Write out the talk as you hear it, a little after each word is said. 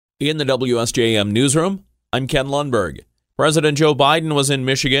In the WSJM newsroom, I'm Ken Lundberg. President Joe Biden was in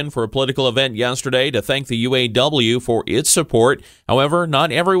Michigan for a political event yesterday to thank the UAW for its support. However,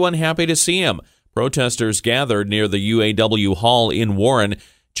 not everyone happy to see him. Protesters gathered near the UAW hall in Warren,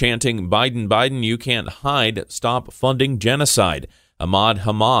 chanting, "Biden, Biden, you can't hide. Stop funding genocide." Ahmad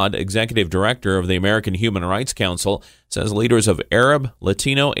Hamad, executive director of the American Human Rights Council, says leaders of Arab,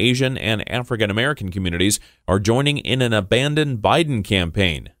 Latino, Asian, and African American communities are joining in an Abandon Biden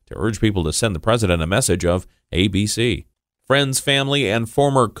campaign to urge people to send the president a message of ABC. Friends, family, and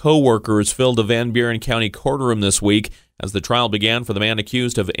former co-workers filled a Van Buren County courtroom this week as the trial began for the man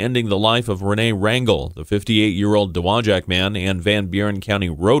accused of ending the life of Renee Rangel, the 58-year-old Dowagiac man and Van Buren County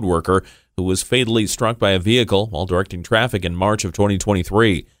road worker who was fatally struck by a vehicle while directing traffic in March of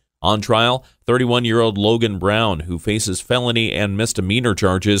 2023. On trial, 31-year-old Logan Brown, who faces felony and misdemeanor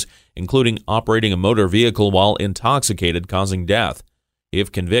charges, including operating a motor vehicle while intoxicated, causing death.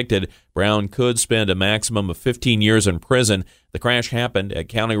 If convicted, Brown could spend a maximum of 15 years in prison. The crash happened at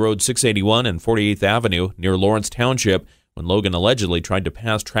County Road 681 and 48th Avenue near Lawrence Township when Logan allegedly tried to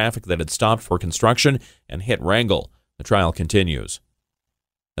pass traffic that had stopped for construction and hit Rangel. The trial continues.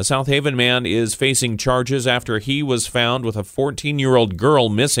 A South Haven man is facing charges after he was found with a 14-year-old girl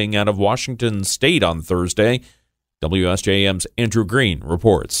missing out of Washington State on Thursday. WSJM's Andrew Green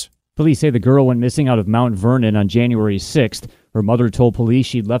reports. Police say the girl went missing out of Mount Vernon on January 6th. Her mother told police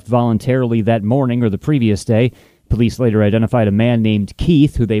she'd left voluntarily that morning or the previous day. Police later identified a man named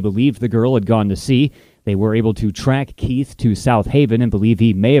Keith, who they believed the girl had gone to see. They were able to track Keith to South Haven and believe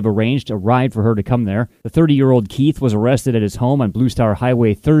he may have arranged a ride for her to come there. The 30-year-old Keith was arrested at his home on Blue Star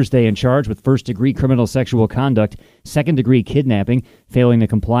Highway Thursday and charged with first-degree criminal sexual conduct, second-degree kidnapping, failing to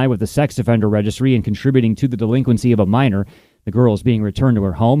comply with the sex offender registry, and contributing to the delinquency of a minor. The girl is being returned to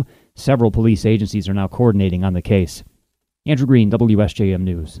her home. Several police agencies are now coordinating on the case. Andrew Green, WSJM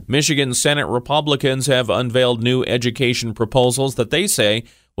News. Michigan Senate Republicans have unveiled new education proposals that they say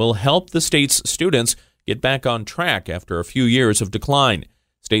will help the state's students get back on track after a few years of decline.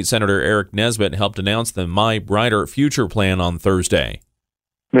 State Senator Eric Nesbitt helped announce the My Brighter Future plan on Thursday.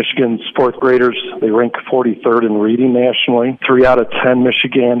 Michigan's fourth graders, they rank 43rd in reading nationally. 3 out of 10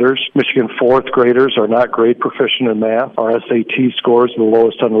 Michiganders. Michigan fourth graders are not grade proficient in math. Our SAT scores are the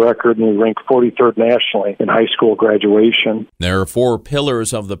lowest on record, and we rank 43rd nationally in high school graduation. There are 4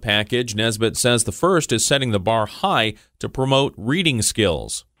 pillars of the package. Nesbitt says the first is setting the bar high to promote reading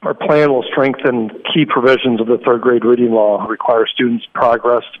skills. Our plan will strengthen key provisions of the third grade reading law, require students'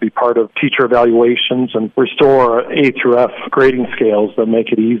 progress to be part of teacher evaluations, and restore A through F grading scales that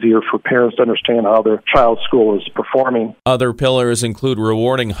make it easier for parents to understand how their child's school is performing. Other pillars include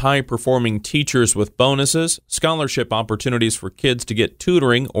rewarding high-performing teachers with bonuses, scholarship opportunities for kids to get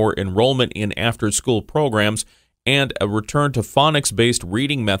tutoring or enrollment in after-school programs, and a return to phonics-based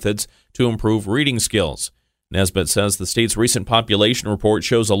reading methods to improve reading skills. Nesbitt says the state's recent population report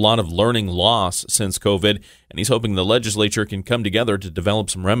shows a lot of learning loss since COVID, and he's hoping the legislature can come together to develop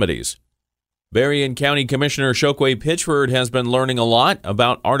some remedies. Berrien County Commissioner Chokwe Pitchford has been learning a lot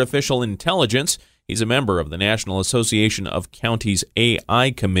about artificial intelligence. He's a member of the National Association of Counties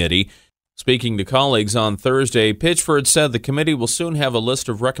AI Committee. Speaking to colleagues on Thursday, Pitchford said the committee will soon have a list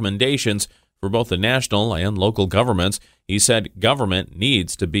of recommendations for both the national and local governments. He said government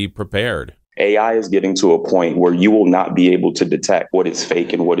needs to be prepared. AI is getting to a point where you will not be able to detect what is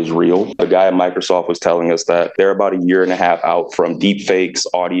fake and what is real. A guy at Microsoft was telling us that they're about 1.5 years out from deep fakes,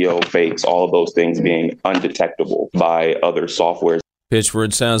 audio fakes, all of those things being undetectable by other softwares.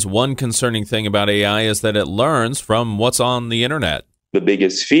 Pitchford says one concerning thing about AI is that it learns from what's on the internet. The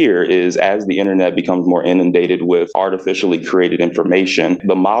biggest fear is as the internet becomes more inundated with artificially created information,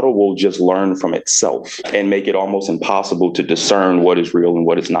 the model will just learn from itself and make it almost impossible to discern what is real and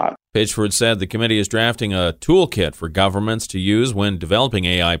what is not. Pitchford said the committee is drafting a toolkit for governments to use when developing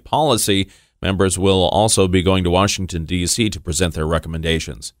AI policy. Members will also be going to Washington, D.C. to present their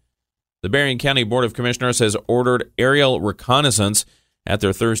recommendations. The Berrien County Board of Commissioners has ordered aerial reconnaissance. At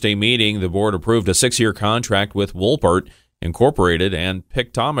their Thursday meeting, the board approved a 6-year contract with Wolpert Incorporated and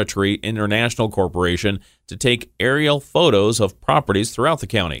Pictometry International Corporation to take aerial photos of properties throughout the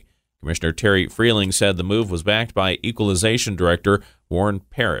county. Commissioner Terry Freeling said the move was backed by Equalization Director Warren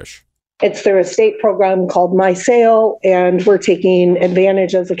Parrish. It's through a state program called My Sale, and we're taking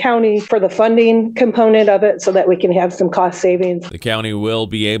advantage as a county for the funding component of it so that we can have some cost savings. The county will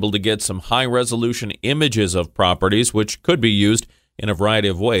be able to get some high-resolution images of properties, which could be used in a variety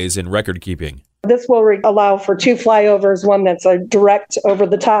of ways in record keeping. This will allow for 2 flyovers, one that's a direct over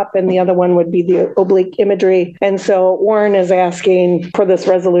the top and the other one would be the oblique imagery. And so Warren is asking for this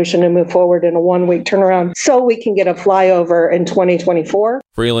resolution to move forward in a 1-week turnaround so we can get a flyover in 2024.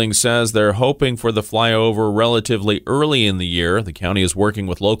 Freeling says they're hoping for the flyover relatively early in the year. The county is working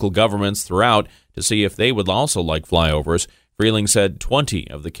with local governments throughout to see if they would also like flyovers. Freeling said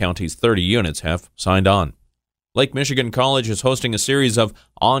 20 of the county's 30 units have signed on. Lake Michigan College is hosting a series of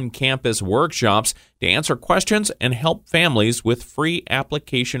on-campus workshops to answer questions and help families with free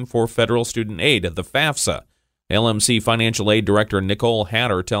application for federal student aid, the FAFSA. LMC Financial Aid Director Nicole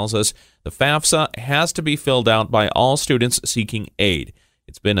Hatter tells us the FAFSA has to be filled out by all students seeking aid.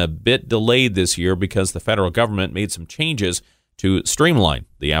 It's been a bit delayed this year because the federal government made some changes to streamline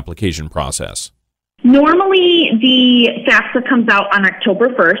the application process. Normally, the FAFSA comes out on October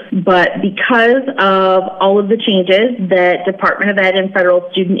 1st, but because of all of the changes that Department of Ed and Federal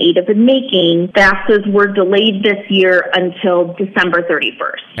Student Aid have been making, FAFSAs were delayed this year until December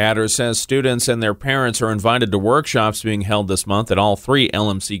 31st. Hatter says students and their parents are invited to workshops being held this month at all 3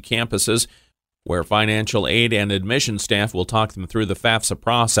 LMC campuses, where financial aid and admission staff will talk them through the FAFSA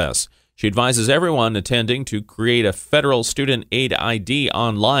process. She advises everyone attending to create a federal student aid ID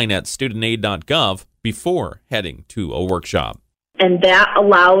online at studentaid.gov before heading to a workshop. And that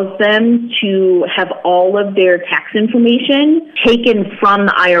allows them to have all of their tax information taken from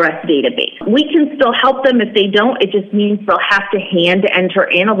the IRS database. We can still help them if they don't. It just means they'll have to hand enter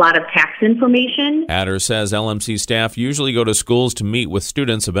in a lot of tax information. Hatter says LMC staff usually go to schools to meet with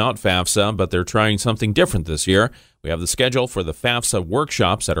students about FAFSA, but they're trying something different this year. We have the schedule for the FAFSA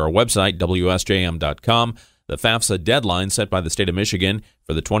workshops at our website, WSJM.com. The FAFSA deadline set by the state of Michigan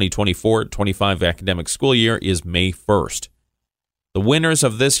for the 2024-25 academic school year is May 1st. The winners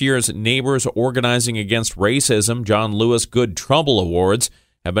of this year's Neighbors Organizing Against Racism John Lewis Good Trouble Awards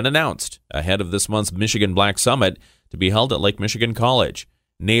have been announced ahead of this month's Michigan Black Summit to be held at Lake Michigan College.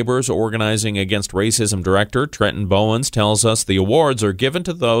 Neighbors Organizing Against Racism Director Trenton Bowens tells us the awards are given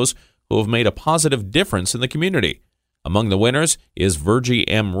to those who have made a positive difference in the community. Among the winners is Virgie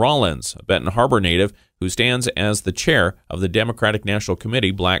M. Rollins, a Benton Harbor native who stands as the chair of the Democratic National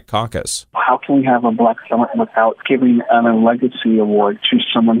Committee Black Caucus. How can we have a Black Summit without giving a legacy award to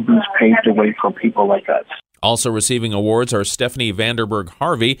someone who's paved the way for people like us? Also receiving awards are Stephanie Vanderberg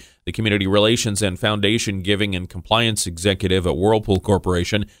Harvey, the Community Relations and Foundation Giving and Compliance Executive at Whirlpool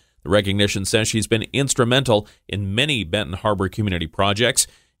Corporation. The recognition says she's been instrumental in many Benton Harbor community projects,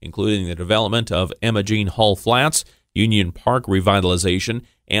 including the development of Emma Jean Hull Flats, Union Park revitalization,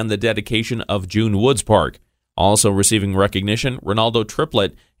 and the dedication of June Woods Park. Also receiving recognition, Ronaldo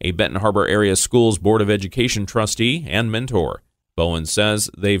Triplett, a Benton Harbor Area Schools Board of Education trustee and mentor. Bowen says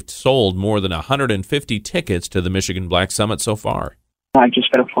they've sold more than 150 tickets to the Michigan Black Summit so far. I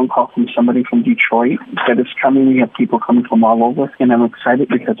just got a phone call from somebody from Detroit that is coming. We have people coming from all over, and I'm excited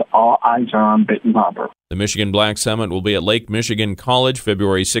because all eyes are on Benton Harbor. The Michigan Black Summit will be at Lake Michigan College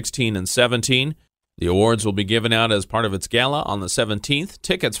February 16 and 17. The awards will be given out as part of its gala on the 17th.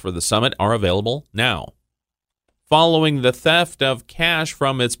 Tickets for the summit are available now. Following the theft of cash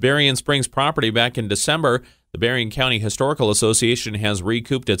from its Berrien Springs property back in December, the Berrien County Historical Association has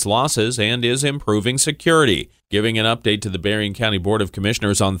recouped its losses and is improving security. Giving an update to the Berrien County Board of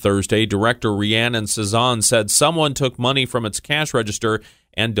Commissioners on Thursday, Director Rhiannon Cezanne said someone took money from its cash register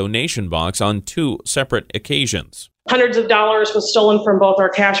and donation box on 2 separate occasions. Hundreds of dollars was stolen from both our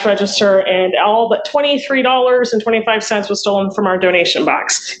cash register, and all but $23.25 was stolen from our donation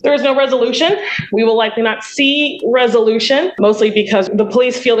box. There is no resolution. We will likely not see resolution, mostly because the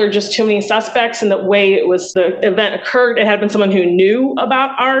police feel there are just too many suspects, and the way the event occurred, it had been someone who knew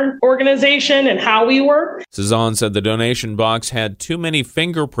about our organization and how we work. Cezanne said the donation box had too many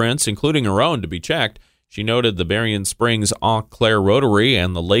fingerprints, including her own, to be checked. She noted the Berrien Springs Eau Claire Rotary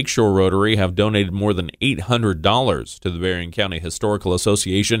and the Lakeshore Rotary have donated more than $800 to the Berrien County Historical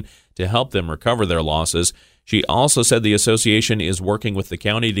Association to help them recover their losses. She also said the association is working with the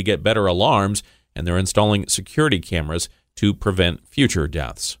county to get better alarms, and they're installing security cameras to prevent future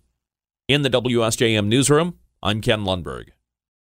deaths. In the WSJM newsroom, I'm Ken Lundberg.